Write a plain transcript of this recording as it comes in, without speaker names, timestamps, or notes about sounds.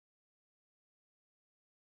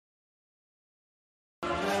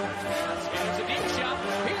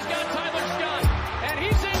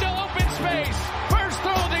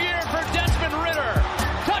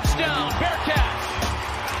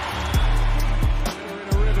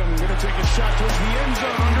shot towards the end zone.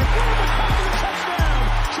 Touchdown!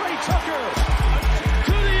 Trey Tucker!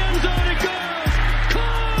 To the end zone it goes!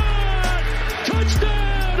 Caught!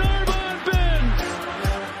 Touchdown! Armon Benz.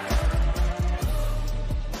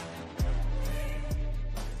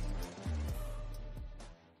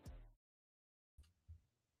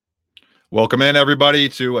 Welcome in, everybody,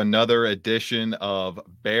 to another edition of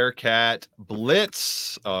Bearcat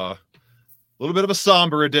Blitz. A little bit of a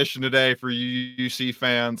somber edition today for you UC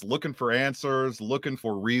fans, looking for answers, looking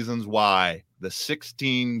for reasons why the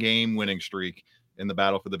 16-game winning streak in the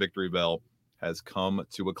battle for the victory bell has come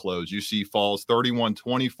to a close. UC falls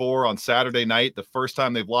 31-24 on Saturday night, the first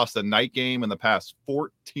time they've lost a night game in the past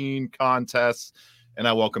 14 contests. And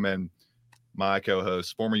I welcome in my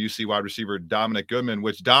co-host, former UC wide receiver Dominic Goodman,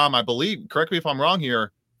 which, Dom, I believe, correct me if I'm wrong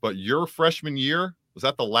here, but your freshman year, was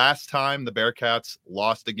that the last time the Bearcats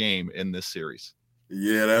lost a game in this series?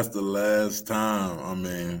 Yeah, that's the last time. I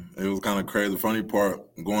mean, it was kind of crazy. The funny part,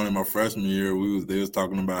 going in my freshman year, they was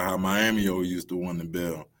talking about how Miami used to win the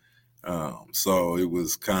bell. So it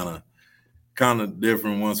was kind of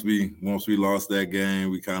different once we lost that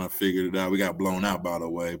game. We kind of figured it out. We got blown out, by the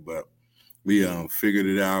way, but we figured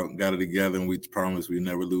it out, got it together, and we promised we'd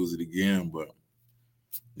never lose it again. But,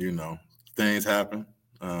 you know, things happen.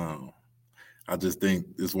 I just think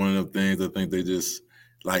it's one of the things I think they just,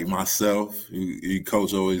 like myself,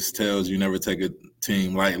 coach always tells you never take a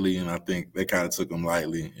team lightly, and I think they kind of took them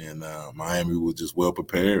lightly. And Miami was just well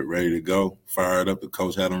prepared, ready to go, fired up. The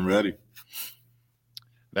coach had them ready.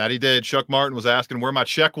 That he did. Chuck Martin was asking where my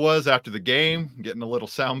check was after the game, getting a little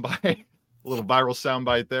soundbite. A little viral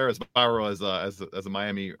soundbite there, as viral as a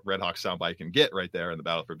Miami Redhawks soundbite can get right there in the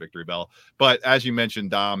battle for victory bell. But as you mentioned,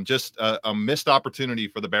 Dom, just a missed opportunity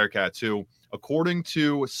for the Bearcats, who, according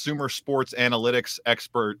to Sumer Sports analytics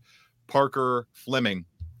expert Parker Fleming,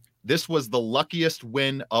 this was the luckiest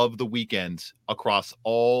win of the weekend across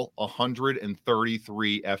all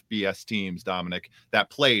 133 FBS teams, Dominic, that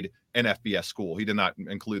played an FBS school. He did not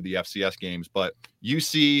include the FCS games, but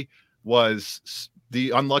UC was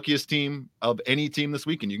the unluckiest team of any team this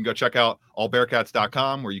weekend. You can go check out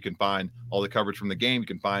allbearcats.com, where you can find all the coverage from the game. You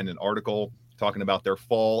can find an article talking about their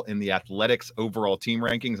fall in the athletics overall team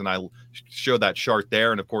rankings, and I showed that chart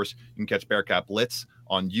there. And of course, you can catch Bearcat Blitz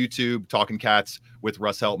on YouTube, Talking Cats with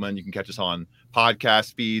Russ Heltman. You can catch us on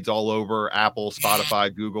podcast feeds all over Apple,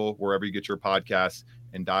 Spotify, Google, wherever you get your podcasts,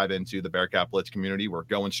 and dive into the Bearcat Blitz community. We're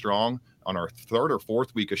going strong on our third or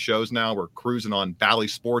fourth week of shows now. We're cruising on Valley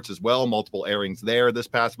Sports as well. Multiple airings there this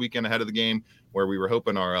past weekend ahead of the game, where we were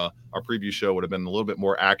hoping our preview show would have been a little bit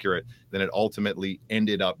more accurate than it ultimately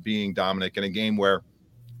ended up being, Dominic, in a game where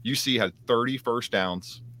UC had 30 first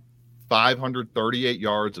downs, 538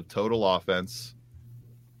 yards of total offense,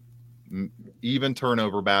 even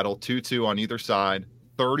turnover battle, 2-2 on either side,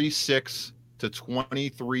 36 to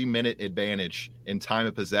 23 minute advantage in time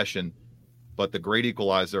of possession. But the great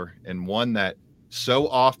equalizer, and one that so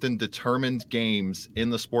often determined games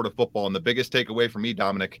in the sport of football. And the biggest takeaway for me,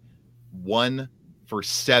 Dominic, 1 for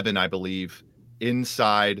 7, I believe,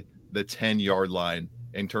 inside the 10-yard line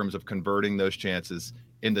in terms of converting those chances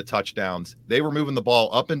into touchdowns. They were moving the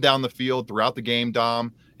ball up and down the field throughout the game,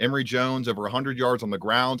 Dom. Emory Jones, over 100 yards on the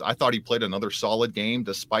ground. I thought he played another solid game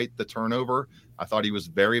despite the turnover. I thought he was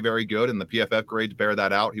very, very good, and the PFF grades bear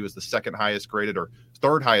that out. He was the second highest graded or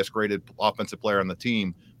third highest graded offensive player on the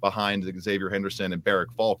team behind Xavier Henderson and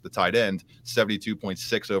Barrick Falk, the tight end,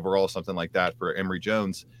 72.6 overall, something like that for Emory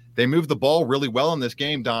Jones. They moved the ball really well in this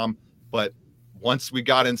game, Dom, but once we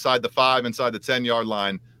got inside the 5, inside the 10-yard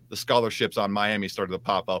line, the scholarships on Miami started to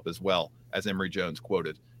pop up as well, as Emory Jones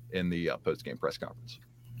quoted in the post-game press conference.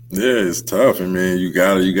 Yeah, it's tough. I mean, you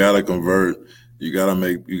gotta convert. You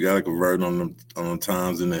gotta convert on the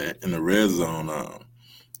times in the red zone.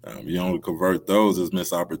 You only convert those as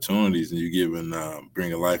missed opportunities, and you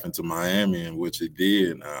bring a life into Miami, in which it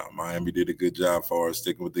did. Miami did a good job for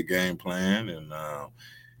sticking with the game plan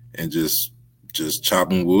and just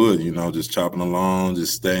chopping wood, just chopping along,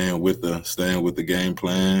 just staying with the game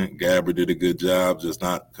plan. Gabbert did a good job, just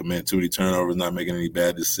not committing too many turnovers, not making any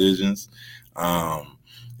bad decisions.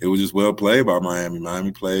 It was just well played by Miami. Miami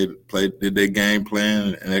did their game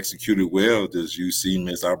plan and executed well. Just UC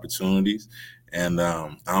missed opportunities. And I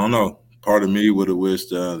don't know, part of me would have wished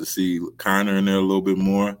to see Kiner in there a little bit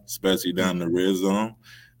more, especially down in the red zone.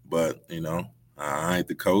 But, I ain't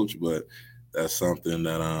the coach, but that's something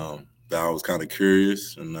that I was kind of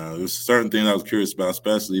curious. And there's certain things I was curious about,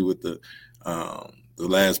 especially with the the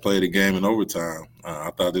last play of the game in overtime.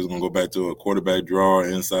 I thought they was going to go back to a quarterback draw,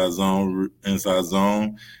 inside zone,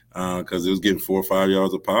 because it was getting 4 or 5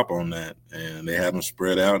 yards a pop on that. And they had them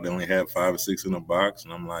spread out. They only had 5 or 6 in the box.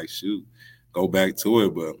 And I'm like, shoot, go back to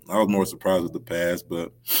it. But I was more surprised with the pass.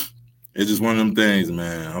 But it's just one of them things,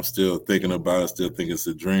 man. I'm still thinking about it, still think it's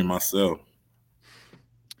a dream myself.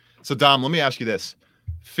 So, Dom, let me ask you this.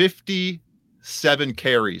 57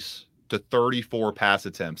 carries to 34 pass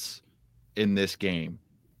attempts in this game.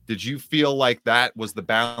 Did you feel like that was the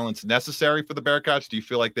balance necessary for the Bearcats? Do you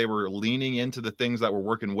feel like they were leaning into the things that were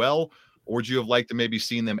working well? Or would you have liked to maybe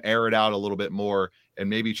seen them air it out a little bit more and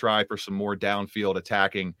maybe try for some more downfield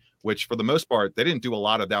attacking, which for the most part, they didn't do a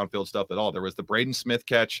lot of downfield stuff at all. There was the Braden Smith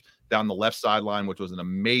catch down the left sideline, which was an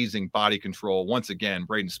amazing body control. Once again,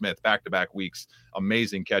 Braden Smith, back-to-back weeks,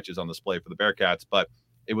 amazing catches on display for the Bearcats. But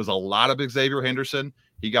it was a lot of Xavier Henderson.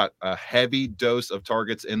 He got a heavy dose of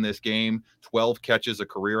targets in this game, 12 catches, a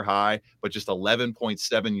career high, but just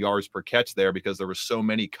 11.7 yards per catch there because there were so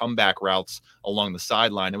many comeback routes along the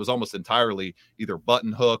sideline. It was almost entirely either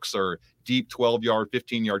button hooks or deep 12-yard,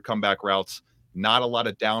 15-yard comeback routes. Not a lot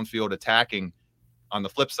of downfield attacking. On the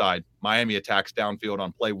flip side, Miami attacks downfield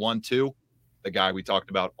on play 1-2. The guy we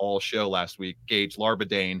talked about all show last week, Gage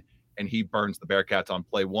Larbadane, and he burns the Bearcats on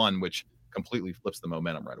play 1, which completely flips the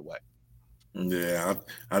momentum right away. Yeah,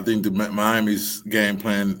 I think the Miami's game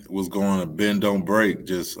plan was going to bend, don't break.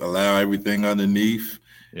 Just allow everything underneath,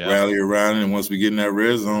 rally around it, and once we get in that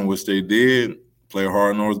red zone, which they did, play a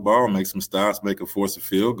hard-nosed ball, make some stops, make a force a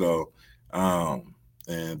field goal.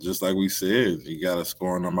 And just like we said, you got to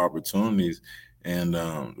score on them opportunities. And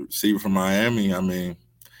the receiver from Miami, I mean,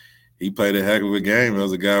 he played a heck of a game. It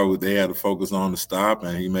was a guy who they had to focus on the stop,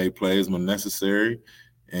 and he made plays when necessary.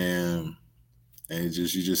 And you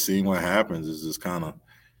just seeing what happens. It's just kind of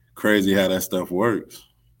crazy how that stuff works.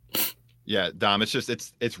 Yeah, Dom,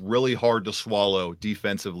 it's really hard to swallow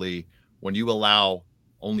defensively when you allow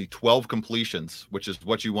only 12 completions, which is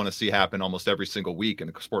what you want to see happen almost every single week in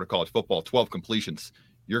the sport of college football. 12 completions.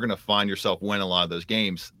 You're going to find yourself winning a lot of those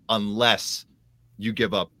games unless you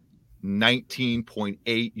give up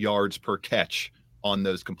 19.8 yards per catch on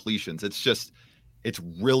those completions. It's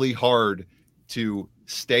really hard to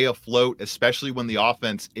stay afloat, especially when the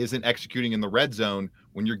offense isn't executing in the red zone,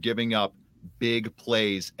 when you're giving up big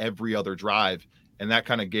plays every other drive. And that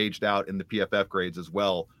kind of gauged out in the PFF grades as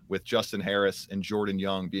well, with Justin Harris and Jordan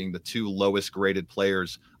Young being the 2 lowest graded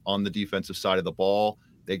players on the defensive side of the ball.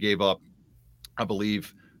 They gave up, I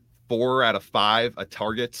believe, 4 out of 5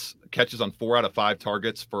 catches on 4 out of 5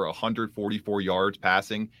 targets for 144 yards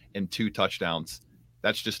passing and 2 touchdowns.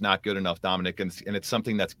 That's just not good enough, Dominic. And it's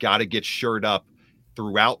something that's got to get shored up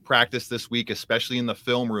throughout practice this week, especially in the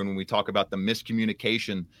film room when we talk about the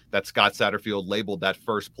miscommunication that Scott Satterfield labeled that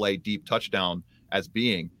first play deep touchdown as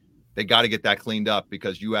being. They got to get that cleaned up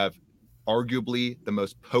because you have arguably the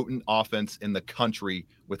most potent offense in the country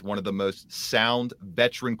with one of the most sound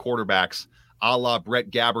veteran quarterbacks, a la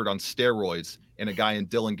Brett Gabbert on steroids, and a guy in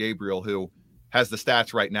Dylan Gabriel who has the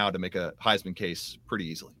stats right now to make a Heisman case pretty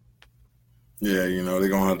easily. Yeah, they're going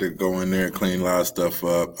to have to go in there and clean a lot of stuff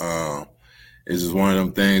up. It's just one of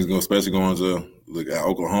them things, especially going to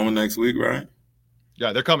Oklahoma next week, right?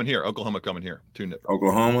 Yeah, they're coming here. Oklahoma coming here.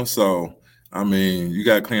 Oklahoma. So, I mean, you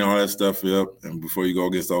got to clean all that stuff up and before you go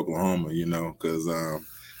against Oklahoma, because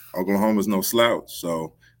Oklahoma's no slouch.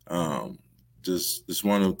 So, just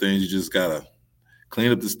one of them things you just got to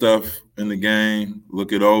clean up the stuff in the game,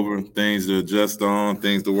 look it over, things to adjust on,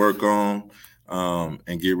 things to work on,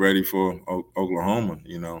 and get ready for Oklahoma.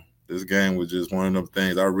 This game was just one of them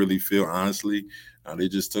things. I really feel, honestly, they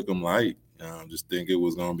just took them light. Just think it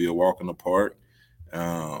was going to be a walk in the park,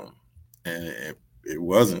 and it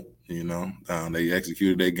wasn't. They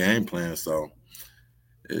executed their game plan, so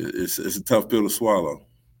it's a tough pill to swallow.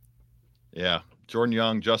 Yeah, Jordan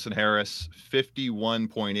Young, Justin Harris,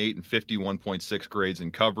 51.8 and 51.6 grades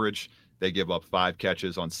in coverage. They give up 5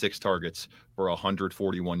 catches on 6 targets for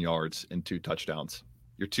 141 yards and 2 touchdowns.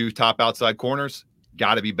 Your 2 top outside corners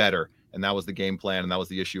got to be better, and that was the game plan, and that was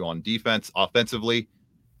the issue on defense. Offensively,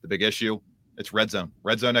 the big issue, it's red zone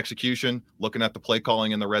execution, looking at the play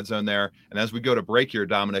calling in the red zone there. And as we go to break here,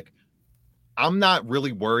 Dominic, I'm not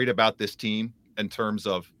really worried about this team in terms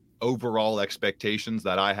of overall expectations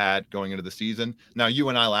that I had going into the season. Now, you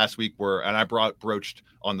and I last week and I broached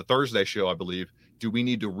on the Thursday show, I believe, do we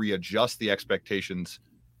need to readjust the expectations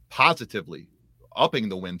positively, upping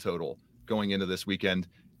the win total going into this weekend?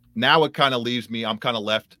 Now it kind of leaves me, I'm kind of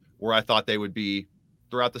left where I thought they would be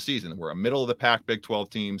throughout the season. We're a middle of the pack Big 12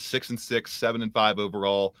 team, 6-6, 7-5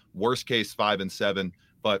 overall, worst case 5-7,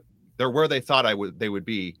 but they're where they thought they would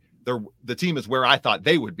be. the team is where I thought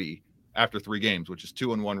they would be after 3 games, which is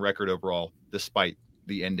 2-1 record overall, despite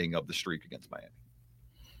the ending of the streak against Miami.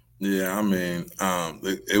 Yeah, I mean,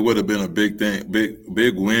 it would have been a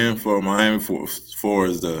big win for Miami for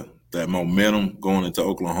as that momentum going into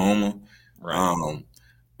Oklahoma. Right.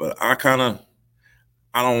 But I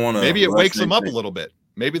don't want to. Maybe it wakes them up a little bit.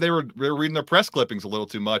 Maybe they were reading their press clippings a little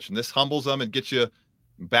too much, and this humbles them and gets you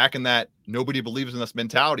back in that nobody believes in us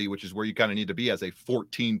mentality, which is where you kind of need to be as a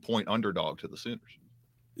 14-point underdog to the Sooners.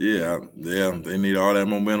 Yeah, they need all that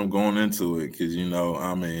momentum going into it because,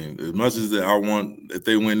 I mean, as much as I want, if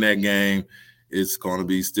they win that game, it's going to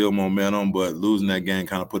be still momentum, but losing that game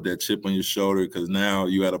kind of put that chip on your shoulder because now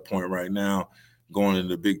you're at a point right now going into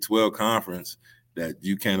the Big 12 conference that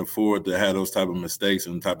you can't afford to have those type of mistakes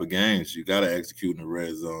and type of games. You got to execute in the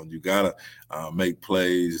red zone. You got to make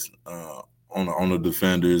plays on the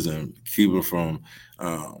defenders and keep them from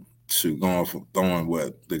throwing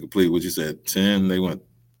what they complete. What you said, 10. They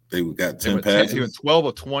got 10 passes. He went 12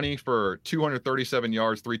 of 20 for 237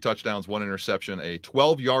 yards, 3 touchdowns, 1 interception, a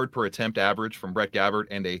 12-yard per attempt average from Brett Gabbert,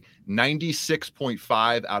 and a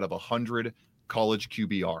 96.5 out of 100 college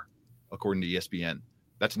QBR, according to ESPN.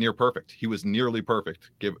 That's near perfect. He was nearly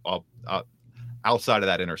perfect outside of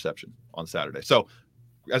that interception on Saturday. So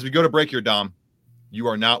as we go to break here, Dom, you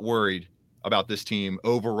are not worried about this team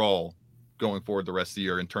overall going forward the rest of the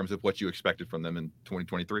year in terms of what you expected from them in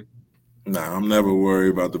 2023? Nah, I'm never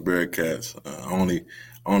worried about the Bearcats.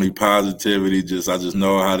 Only positivity. I just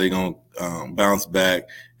know how they're gonna bounce back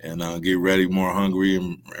and get ready, more hungry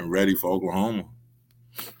and ready for Oklahoma.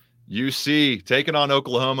 UC taking on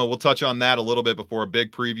Oklahoma. We'll touch on that a little bit before a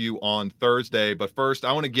big preview on Thursday. But first,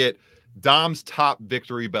 I want to get Dom's top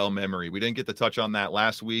victory bell memory. We didn't get to touch on that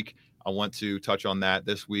last week. I want to touch on that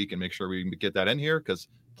this week and make sure we get that in here because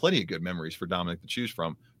plenty of good memories for Dominic to choose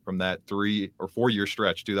from that 3 or 4 year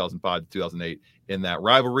stretch, 2005 to 2008 in that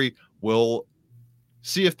rivalry. We'll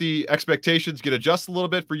see if the expectations get adjusted a little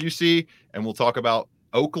bit for UC, and we'll talk about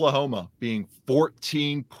Oklahoma being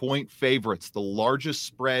 14-point favorites, the largest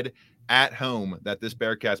spread at home that this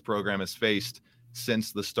Bearcats program has faced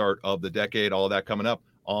since the start of the decade. All of that coming up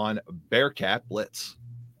on Bearcat Blitz.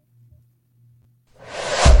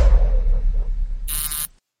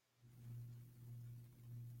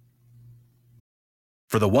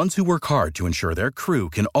 For the ones who work hard to ensure their crew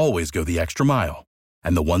can always go the extra mile,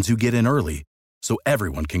 and the ones who get in early so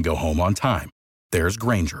everyone can go home on time, there's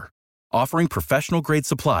Grainger, offering professional-grade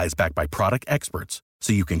supplies backed by product experts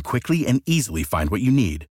so you can quickly and easily find what you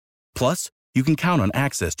need. Plus, you can count on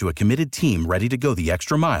access to a committed team ready to go the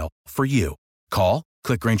extra mile for you. Call,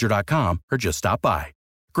 click Grainger.com, or just stop by.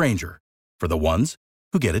 Grainger, for the ones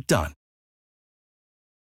who get it done.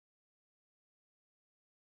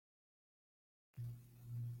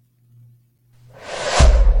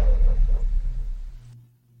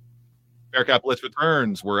 Bearcat Blitz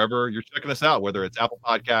returns wherever you're checking us out, whether it's Apple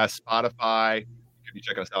Podcasts, Spotify. You could be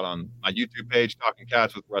checking us out on my YouTube page, Talking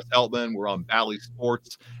Cats with Russ Heltman. We're on Bally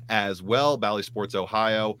Sports as well, Bally Sports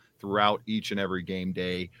Ohio, throughout each and every game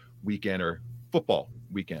day weekend or football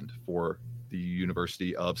weekend for the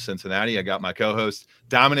University of Cincinnati. I got my co-host,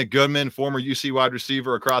 Dominic Goodman, former UC wide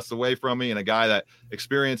receiver across the way from me, and a guy that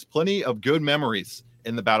experienced plenty of good memories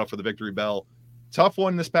in the battle for the Victory Bell. Tough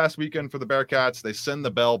one this past weekend for the Bearcats. They send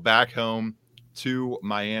the bell back home to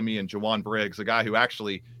Miami, and Jawan Briggs, a guy who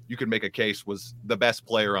actually you could make a case was the best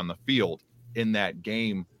player on the field in that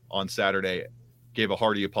game on Saturday, gave a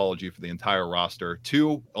hearty apology for the entire roster.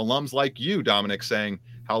 2 alums like you, Dominic, saying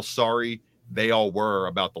how sorry they all were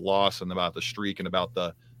about the loss and about the streak and about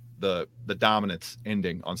the dominance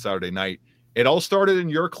ending on Saturday night. It all started in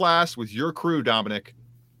your class with your crew, Dominic.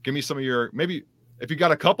 Give me some of your, maybe if you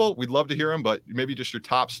got a couple, we'd love to hear them, but maybe just your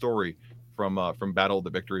top story from Battle of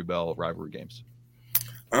the Victory Bell rivalry games.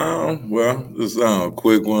 Well, this is a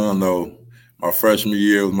quick one. I know my freshman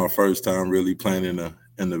year was my first time really playing in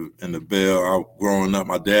the Bell. Growing up,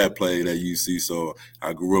 my dad played at UC, so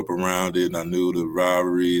I grew up around it, and I knew the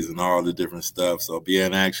rivalries and all the different stuff. So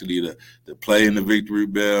being actually to play in the Victory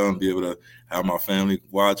Bell and be able to have my family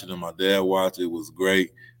watch it and my dad watch it was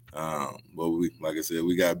great. But like I said,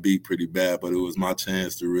 we got beat pretty bad, but it was my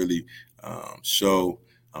chance to really show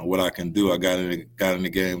what I can do. I got in the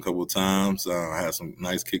game a couple of times. I had some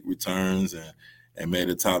nice kick returns and made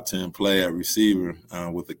a top 10 play at receiver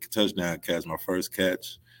with a touchdown catch, my first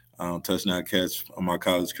touchdown catch of my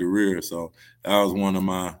college career. So that was one of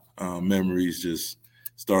my memories, just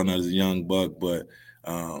starting as a young buck. But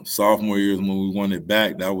sophomore year when we won it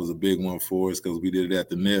back, that was a big one for us because we did it at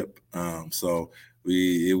the NIP. So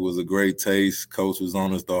it was a great taste. Coach was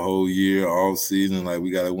on us the whole year, all season. Like,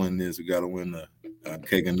 we got to win this. We got to win the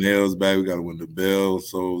cake and nails back. We got to win the bell.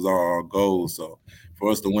 So it was all our goals. So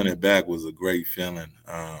for us to win it back was a great feeling.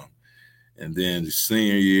 And then the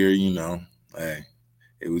senior year, hey,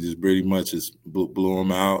 it was just pretty much just blew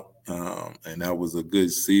them out. And that was a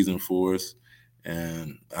good season for us.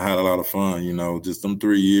 And I had a lot of fun, just them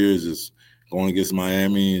 3 years, just going against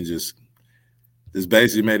Miami and just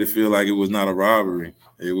basically made it feel like it was not a robbery.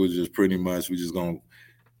 It was just pretty much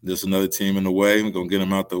just another team in the way. We're going to get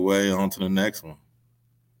them out the way, on to the next one.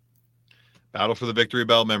 Battle for the victory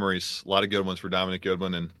bell memories. A lot of good ones for Dominic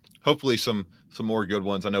Goodwin, and hopefully some more good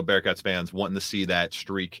ones. I know Bearcats fans wanting to see that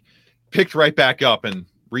streak picked right back up and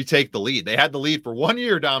retake the lead. They had the lead for 1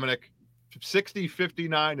 year, Dominic, 60,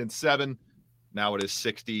 59, and 7. Now it is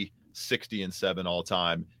 60, 60, and 7 all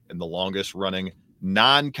time in the longest running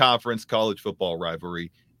non-conference college football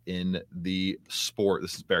rivalry in the sport.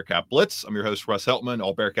 This is Bearcat Blitz. I'm your host, Russ Heltman,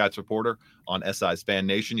 All Bearcats reporter on SI's Fan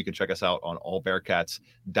Nation. You can check us out on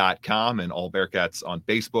allbearcats.com and All Bearcats on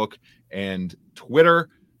Facebook and Twitter,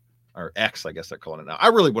 or X, I guess they're calling it now. I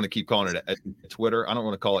really want to keep calling it Twitter. I don't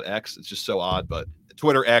want to call it X. It's just so odd, but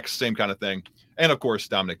Twitter, X, same kind of thing. And of course,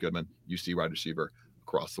 Dominic Goodman, UC wide receiver,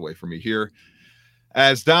 across the way from me here.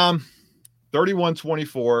 As Dom,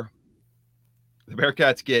 31-24, the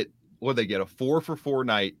Bearcats get a 4-for-4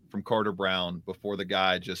 night from Carter Brown before the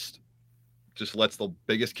guy just lets the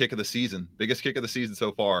biggest kick of the season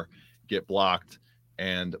so far get blocked,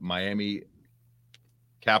 and Miami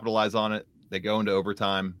capitalize on it. They go into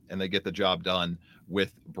overtime and they get the job done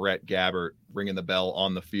with Brett Gabbert ringing the bell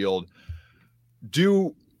on the field.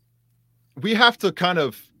 Do we have to kind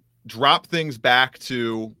of drop things back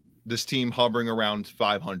to this team hovering around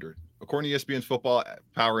 500? According to ESPN's Football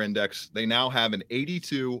Power Index, they now have an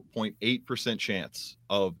 82.8% chance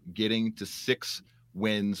of getting to 6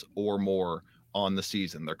 wins or more on the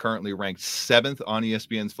season. They're currently ranked 7th on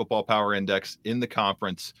ESPN's Football Power Index in the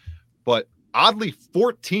conference, but oddly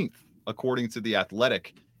 14th according to The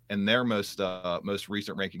Athletic in their most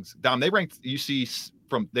recent rankings. Dom, they ranked UC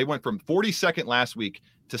they went from 42nd last week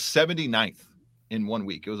to 79th in 1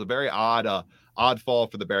 week. It was a very odd fall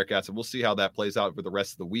for the Bearcats, and we'll see how that plays out for the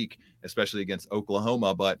rest of the week, especially against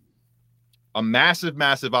Oklahoma. But a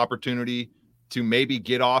massive opportunity to maybe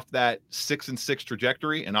get off that 6-6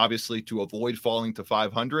 trajectory, and obviously to avoid falling to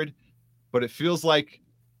 500. But it feels like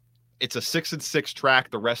it's a 6-6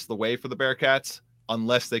 track the rest of the way for the Bearcats,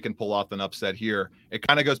 unless they can pull off an upset here. It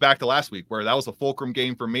kind of goes back to last week, where that was a fulcrum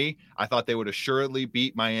game for me. I thought they would assuredly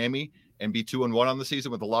beat Miami and be 2-1 on the season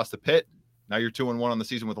with a loss to Pitt. Now you're 2-1 on the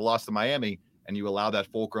season with a loss to Miami, and you allow that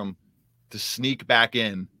fulcrum to sneak back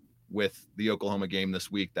in with the Oklahoma game this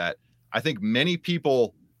week that I think many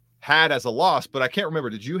people had as a loss, but I can't remember.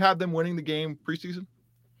 Did you have them winning the game preseason?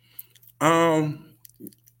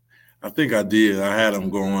 I think I did. I had them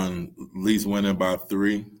going at least winning by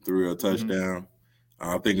three or a touchdown. Mm-hmm.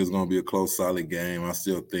 I think it's going to be a close, solid game. I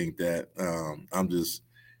still think that I'm just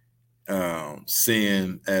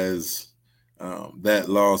seeing as that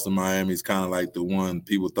loss to Miami is kind of like the one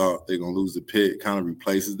people thought they're going to lose to Pitt, kind of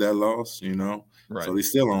replaces that loss, Right. So they're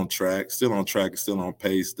still on track, still on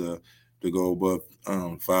pace to go above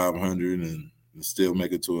 500 and still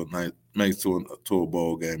make it to a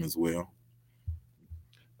bowl game as well.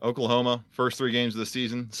 Oklahoma, first 3 games of the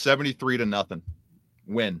season, 73-0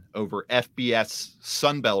 win over FBS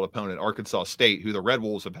Sunbelt opponent Arkansas State, who the Red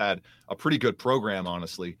Wolves have had a pretty good program,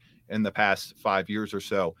 honestly, in the past 5 years or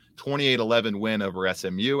so. 28-11 win over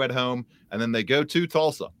SMU at home, and then they go to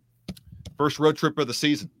Tulsa. First road trip of the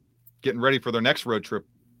season, getting ready for their next road trip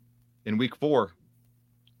in week 4.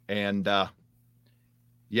 And Dom,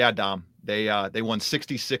 they won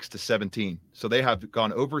 66-17. So they have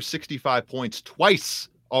gone over 65 points twice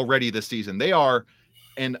already this season. They are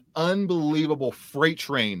an unbelievable freight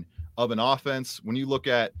train of an offense. When you look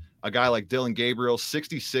at a guy like Dylan Gabriel,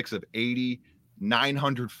 66 of 80,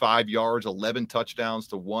 905 yards, 11 touchdowns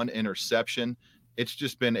to 1 interception. It's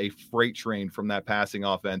just been a freight train from that passing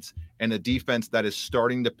offense, and a defense that is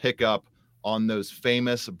starting to pick up on those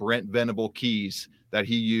famous Brent Venable keys that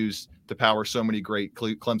he used to power so many great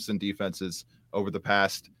Clemson defenses over the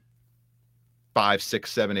past 5,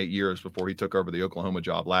 6, 7, 8 years before he took over the Oklahoma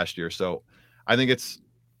job last year. So I think it's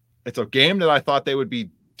a game that I thought they would be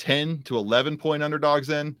 10 to 11 point underdogs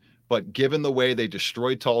in, but given the way they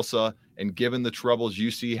destroyed Tulsa and given the troubles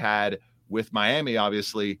UC had with Miami,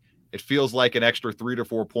 obviously, it feels like an extra 3 to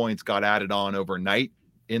 4 points got added on overnight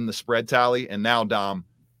in the spread tally. And now, Dom,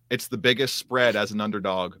 it's the biggest spread as an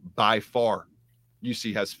underdog by far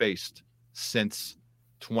UC has faced since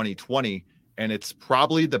 2020. and it's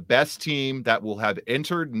probably the best team that will have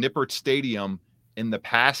entered Nippert Stadium in the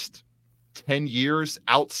past 10 years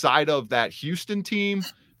outside of that Houston team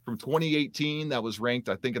from 2018 that was ranked,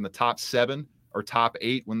 I think, in the top 7 or top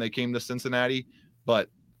 8 when they came to Cincinnati. But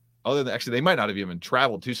other than, actually, they might not have even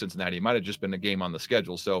traveled to Cincinnati. It might have just been a game on the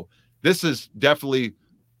schedule. So this is definitely,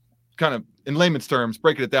 kind of in layman's terms,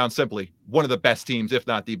 breaking it down simply, one of the best teams, if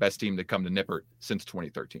not the best team, to come to Nippert since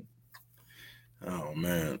 2013. Oh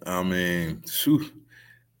man, I mean, just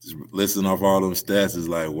listening off all them stats is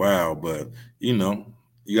like, wow. But you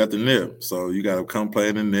got the Nip, so you got to come play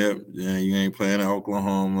in the Nip. You ain't playing at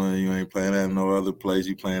Oklahoma, you ain't playing at no other place.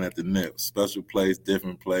 You playing at the Nip, special place,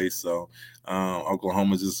 different place. So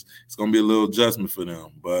Oklahoma it's gonna be a little adjustment for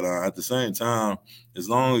them. But at the same time, as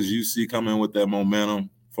long as UC come in with that momentum,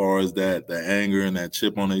 as far as that anger and that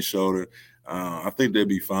chip on their shoulder, I think they'll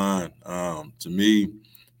be fine. To me,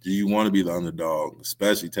 do you want to be the underdog,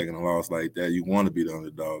 especially taking a loss like that? You want to be the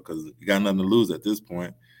underdog because you got nothing to lose at this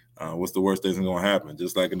point. What's the worst thing that's going to happen?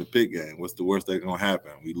 Just like in the Pitt game, what's the worst thing going to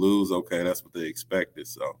happen? We lose, okay, that's what they expected.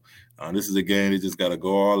 So this is a game they just got to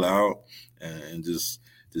go all out and just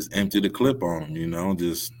empty the clip on them,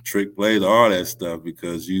 just trick plays, all that stuff,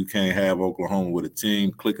 because you can't have Oklahoma with a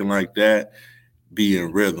team clicking like that be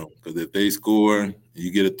in rhythm. Because if they score,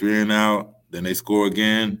 you get a 3 and out, then they score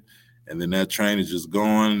again, and then that train is just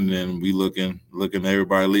going, and then we looking at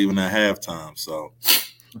everybody leaving at halftime. So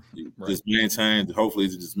Right. Just hopefully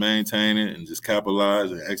just maintain it and just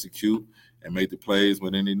capitalize and execute and make the plays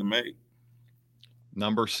when they need to make.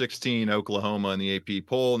 Number 16, Oklahoma in the AP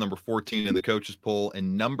poll, number 14 in the coaches poll,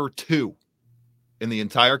 and number 2 in the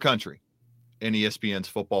entire country in ESPN's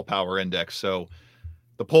Football Power Index. So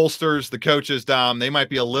the pollsters, the coaches, Dom, they might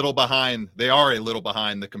be a little behind. They are a little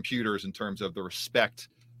behind the computers in terms of the respect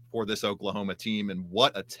for this Oklahoma team. And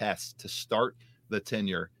what a test to start the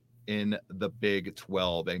tenure in the Big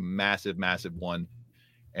 12, a massive, massive one,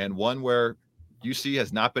 and one where UC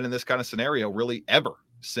has not been in this kind of scenario really ever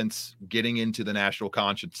since getting into the national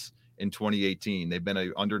conscience in 2018. They've been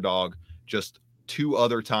an underdog just 2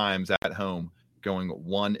 other times at home, going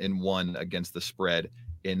 1-1 against the spread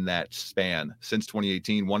in that span. Since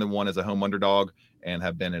 2018, 1-1 as a home underdog, and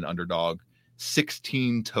have been an underdog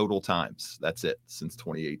 16 total times. That's it since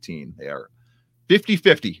 2018. They are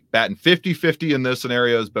 50-50, batting 50-50 in those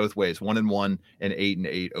scenarios both ways, 1-1 and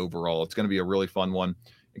 8-8 overall. It's going to be a really fun one.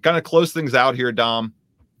 And kind of close things out here, Dom,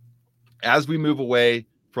 as we move away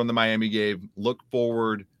from the Miami game, look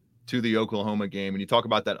forward to the Oklahoma game, and you talk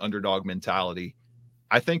about that underdog mentality.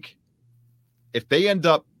 I think if they end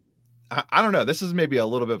up, I don't know, this is maybe a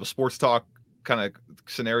little bit of a sports talk kind of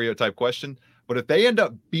scenario type question, but if they end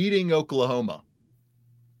up beating Oklahoma,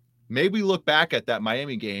 maybe look back at that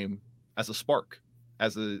Miami game as a spark,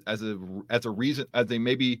 as a reason, as a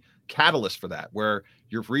maybe catalyst for that, where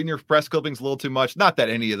you're reading your press clippings a little too much. Not that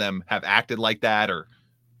any of them have acted like that or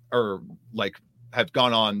like have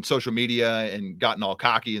gone on social media and gotten all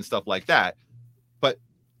cocky and stuff like that, but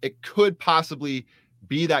it could possibly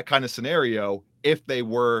be that kind of scenario if they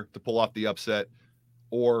were to pull off the upset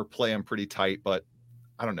or play them pretty tight. But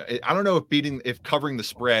I don't know. I don't know if covering the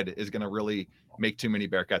spread is going to really make too many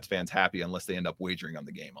Bearcats fans happy unless they end up wagering on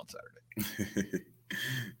the game on Saturday.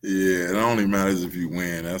 Yeah, it only matters if you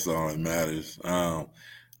win. That's all that matters.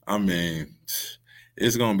 I mean,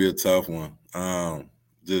 it's going to be a tough one.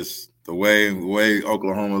 Just the way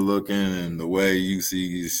Oklahoma looking and the way you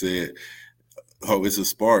said, oh, it's a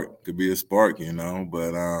spark. Could be a spark,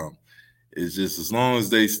 but it's just as long as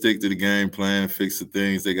they stick to the game plan, fix the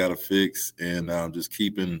things they got to fix, and just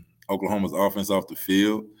keeping Oklahoma's offense off the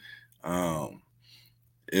field,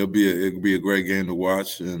 it'll be a great game to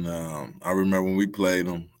watch. And I remember when we played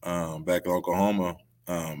them back in Oklahoma,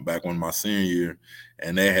 back when my senior year,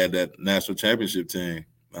 and they had that national championship team.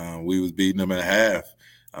 We was beating them at half,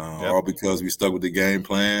 all because we stuck with the game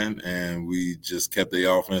plan and we just kept the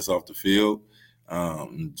offense off the field,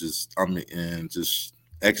 just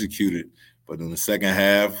executed. But in the second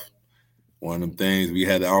half, one of them things, we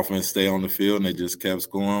had the offense stay on the field and they just kept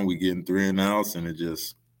scoring. We getting 3 and outs, and it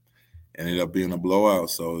just ended up being a blowout.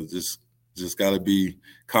 So it's just got to be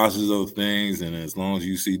cautious of those things, and as long as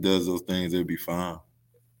UC does those things, it'll be fine.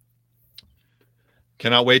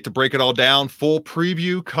 Cannot wait to break it all down. Full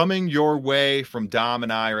preview coming your way from Dom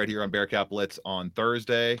and I right here on Bearcat Blitz on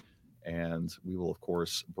Thursday. And we will, of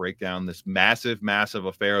course, break down this massive, massive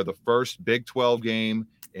affair, the first Big 12 game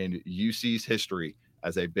in UC's history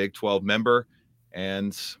as a Big 12 member.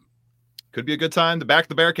 And could be a good time to back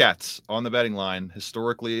the Bearcats on the betting line.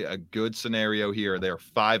 Historically, a good scenario here. They are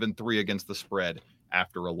 5-3 against the spread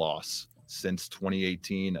after a loss since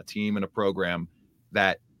 2018, a team and a program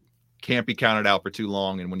that can't be counted out for too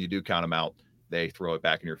long. And when you do count them out, they throw it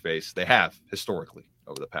back in your face. They have historically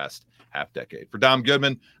over the past half decade. For Dom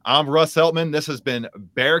Goodman, I'm Russ Heltman. This has been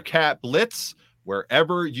Bearcat Blitz.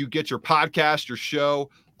 Wherever you get your podcast, your show,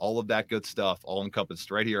 all of that good stuff, all encompassed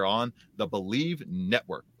right here on the Believe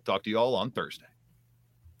Network. Talk to you all on Thursday.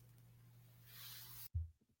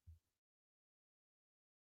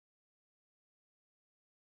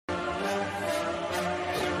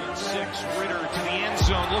 Ritter to the end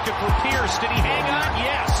zone, looking for Pierce. Did he hang on?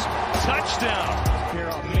 Yes. Touchdown.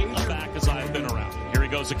 Back as I've been around. Here he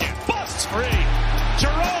goes again. Busts free.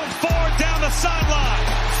 Jerome Ford down the sideline.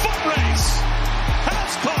 Foot race.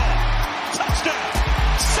 House call. Touchdown.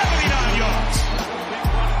 79 yards. Big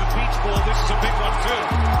one in the Peach Bowl. This is a big one too.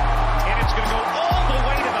 And it's going to go all the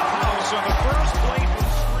way to the house on the first play.